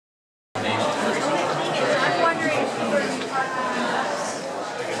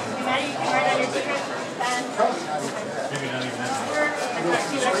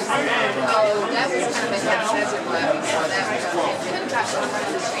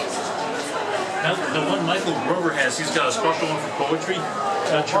Now, the one Michael Grover has, he's got a special one for poetry.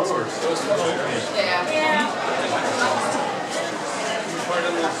 That's yours. Yeah.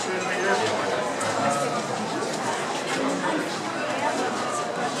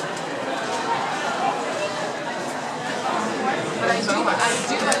 But I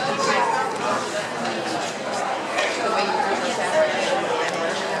do like the way you present that.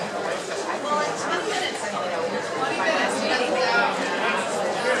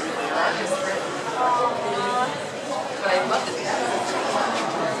 But I love the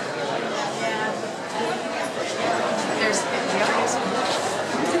There's the artist.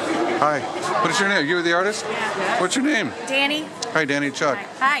 Hi. What is your name? You the artist? Yeah. What's your name? Danny. Hi, Danny Chuck.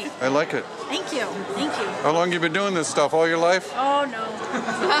 Hi. I like it. Thank you. Thank you. How long have you been doing this stuff? All your life? Oh no.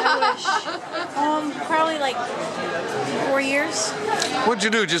 I wish. Probably like 4 years. What'd you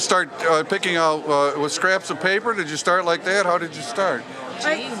do? Did you start picking out with scraps of paper? Did you start like that? How did you start?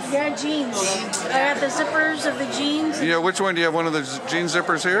 Yeah, jeans. I have the zippers of the jeans. Yeah, which one? Do you have one of the jean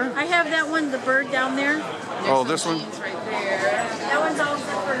zippers here? I have that one, the bird down there. Oh, this one? Right there. That one's all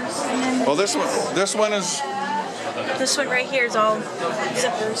zippers. And then Oh, this one is... this one right here is all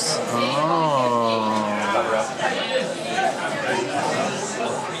zippers.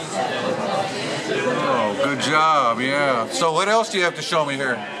 Oh, good job, yeah. So what else do you have to show me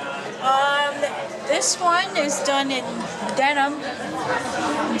here? This one is done in denim,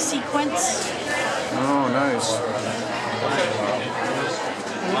 in sequins. Oh, nice.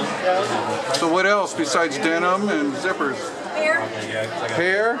 So what else besides denim and zippers? Hair.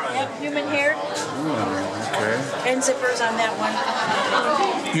 Hair? Yep, human hair. Okay. And zippers on that one.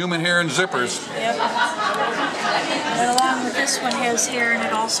 Human hair and zippers. Yep. And along with this one has hair in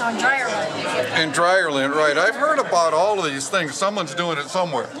it also on dryer lint. And dryer lint, right. I've heard about all of these things. Someone's doing it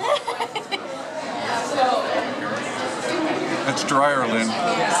somewhere. That's dryer lint.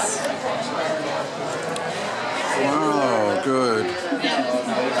 Yes. Wow, good.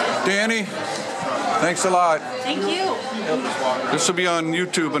 Danny, thanks a lot. Thank you. This will be on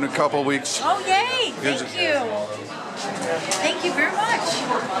YouTube in a couple weeks. Oh, yay. Thank you. Thank you very much.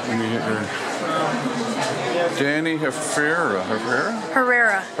 Let me get your... Danny Herrera.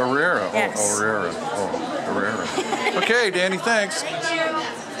 Herrera. Herrera. Yes. Oh, Herrera. Oh, Herrera. Okay, Danny, thanks. Thank you.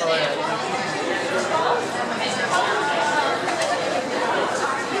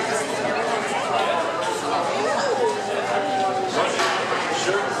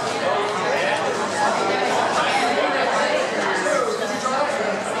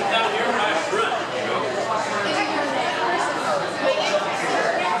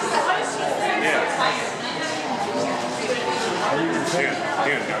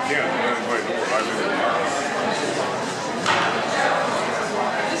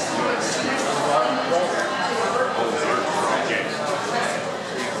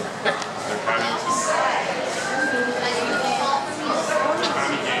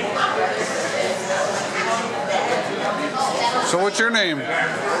 So what's your name?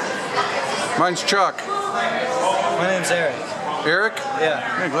 Mine's Chuck. My name's Eric. Eric? Yeah.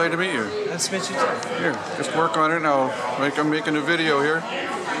 Hey, glad to meet you. Nice to meet you too. Here, just work on it now. I'm making a video here.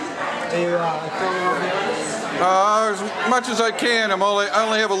 Are you filming over here? As much as I can. I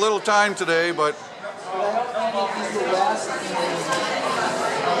only have a little time today, but...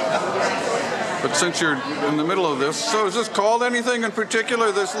 But since you're in the middle of this, so is this called anything in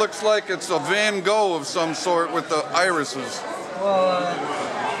particular? This looks like it's a Van Gogh of some sort with the irises. Well,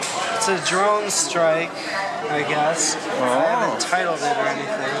 it's a drone strike, I guess. Oh. I haven't titled it or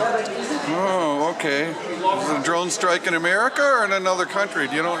anything. Oh, okay. Is it a drone strike in America or in another country?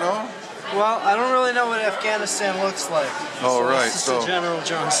 You don't know? Well, I don't really know what Afghanistan looks like. Oh, so right. It's just a general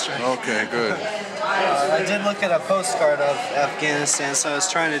drone strike. Okay, good. I did look at a postcard of Afghanistan, so I was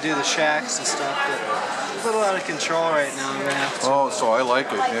trying to do the shacks and stuff, but it's a little out of control right now. I'm gonna have to. Oh, so I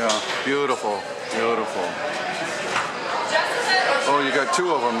like it, yeah. Beautiful, beautiful. Oh, you got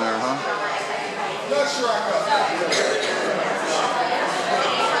two of them there, huh?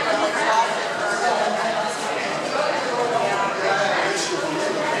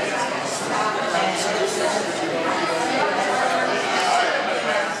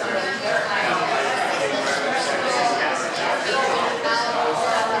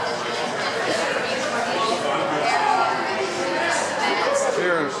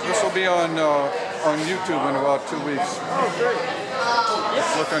 Here, this will be on YouTube in about 2 weeks. Oh, great.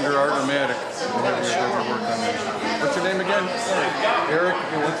 Just look under ARToMATIC. What's your name again? Eric.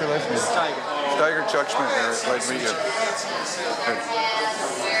 What's your last name? Tiger. Tiger Chuck Schmidt, Eric. Glad to meet you.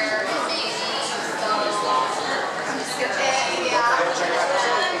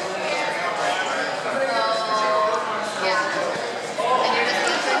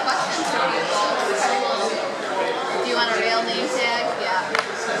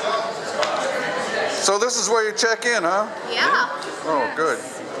 So this is where you check in, huh? Yeah. Oh, good.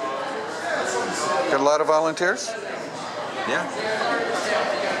 Got a lot of volunteers? Yeah.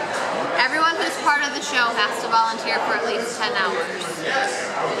 Everyone who's part of the show has to volunteer for at least 10 hours.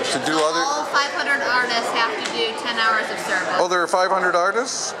 To do So other... all 500 artists have to do 10 hours of service. Oh, there are 500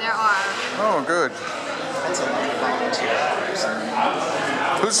 artists? There are. Oh, good. That's a lot of volunteer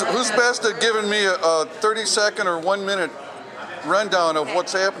hours. Who's best at giving me a 30-second or 1-minute rundown of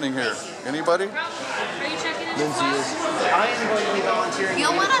what's happening here? Anybody? Lindsay is. I am going to be volunteering.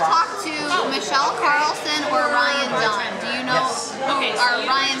 You'll want to talk to Michelle Carlson or Ryan Dunn. Do you know or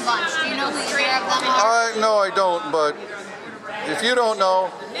Ryan Bunch? Do you know who either of them are? No, I don't, but if you don't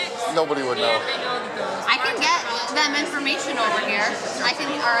know, nobody would know. I can get them information over here. I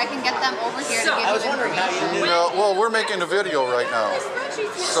can get them over here to give you information. Well, we're making a video right now,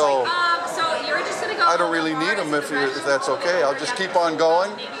 so you're just gonna go I don't really need them if that's okay. I'll just keep on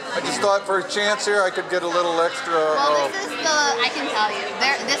going. I just thought for a chance here I could get a little extra. Well, I can tell you,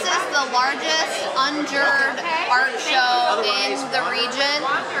 this is the largest unjurred art show in the region,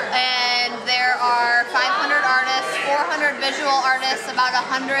 and there are 500 artists, 400 visual artists, about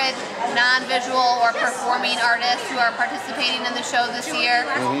 100 non-visual or performing artists who are participating in the show this year.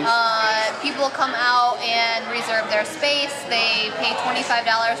 People come out and reserve their space. They pay $25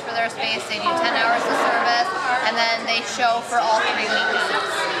 for their space. They do 10 hours of service, and then they show for all 3 weeks.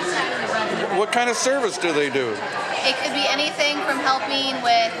 What kind of service do they do? It could be anything from helping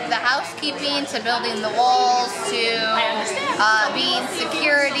with the housekeeping to building the walls to being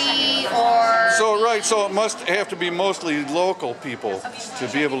security or... So it must have to be mostly local people to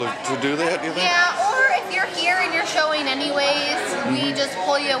be able to do that, you think? Yeah, or if you're here and you're showing anyways, we just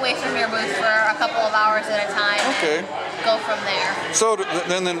pull you away from your booth for a couple of hours at a time. Okay. Go from there. So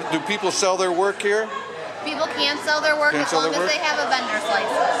then do people sell their work here? People can sell their work as long as they have a vendor's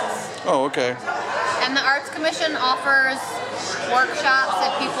license. Oh, okay. And the Arts Commission offers workshops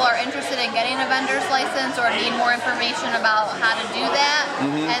if people are interested in getting a vendor's license or need more information about how to do that.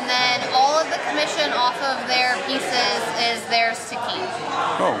 And then all of the commission off of their pieces is theirs to keep.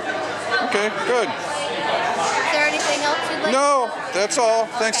 Oh, okay, good. Is there anything else you'd like? No, that's all.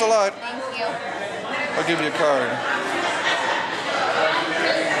 Thanks a lot. Thank you. I'll give you a card.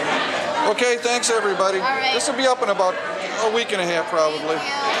 Okay, thanks everybody. All right. This will be up in about a week and a half probably.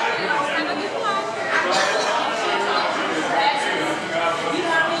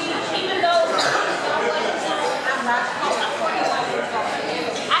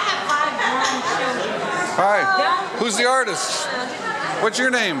 Hi, who's the artist? What's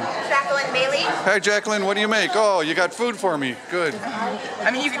your name? Jacqueline Bailey. Hi Jacqueline, what do you make? Oh, you got food for me. Good. I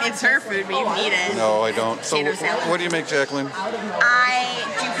mean, it's her food, but you can eat it. No, I don't. So Potato salad. what do you make, Jacqueline? I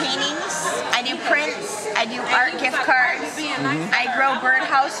do paintings, I do prints, I do art gift cards, I grow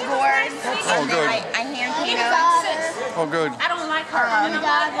birdhouse boards, and good. then I hand paint them. Oh, good. I don't like her.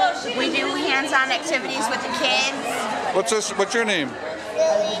 We do hands-on activities with the kids. What's this? What's your name?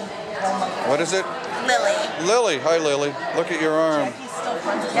 What is it? Lily. Lily. Hi, Lily. Look at your arm.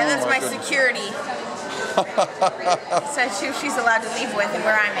 Yeah, that's my my security. So she's allowed to leave with and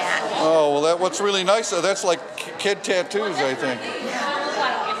where I'm at. Oh, well, what's really nice, that's like kid tattoos, I think.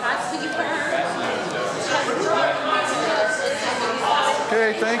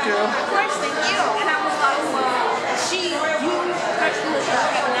 Okay, thank you. Of course, thank you.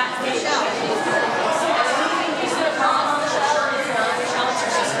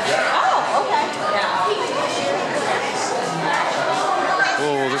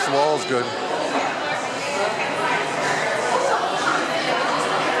 Oh, this wall's good.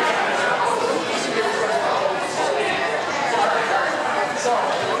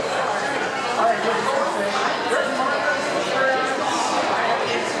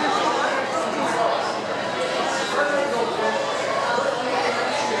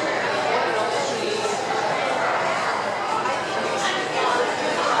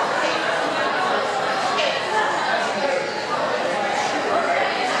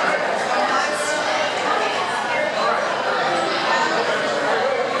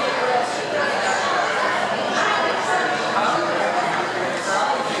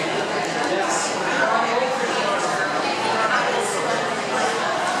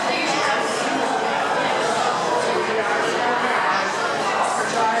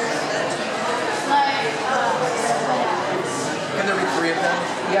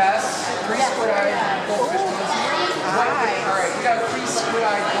 Yes, 3 squid-eyed goldfish ones. All right, we got 3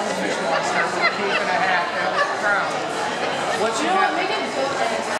 squid-eyed goldfish ones. They're with a cape and a hat and a crown. What you got?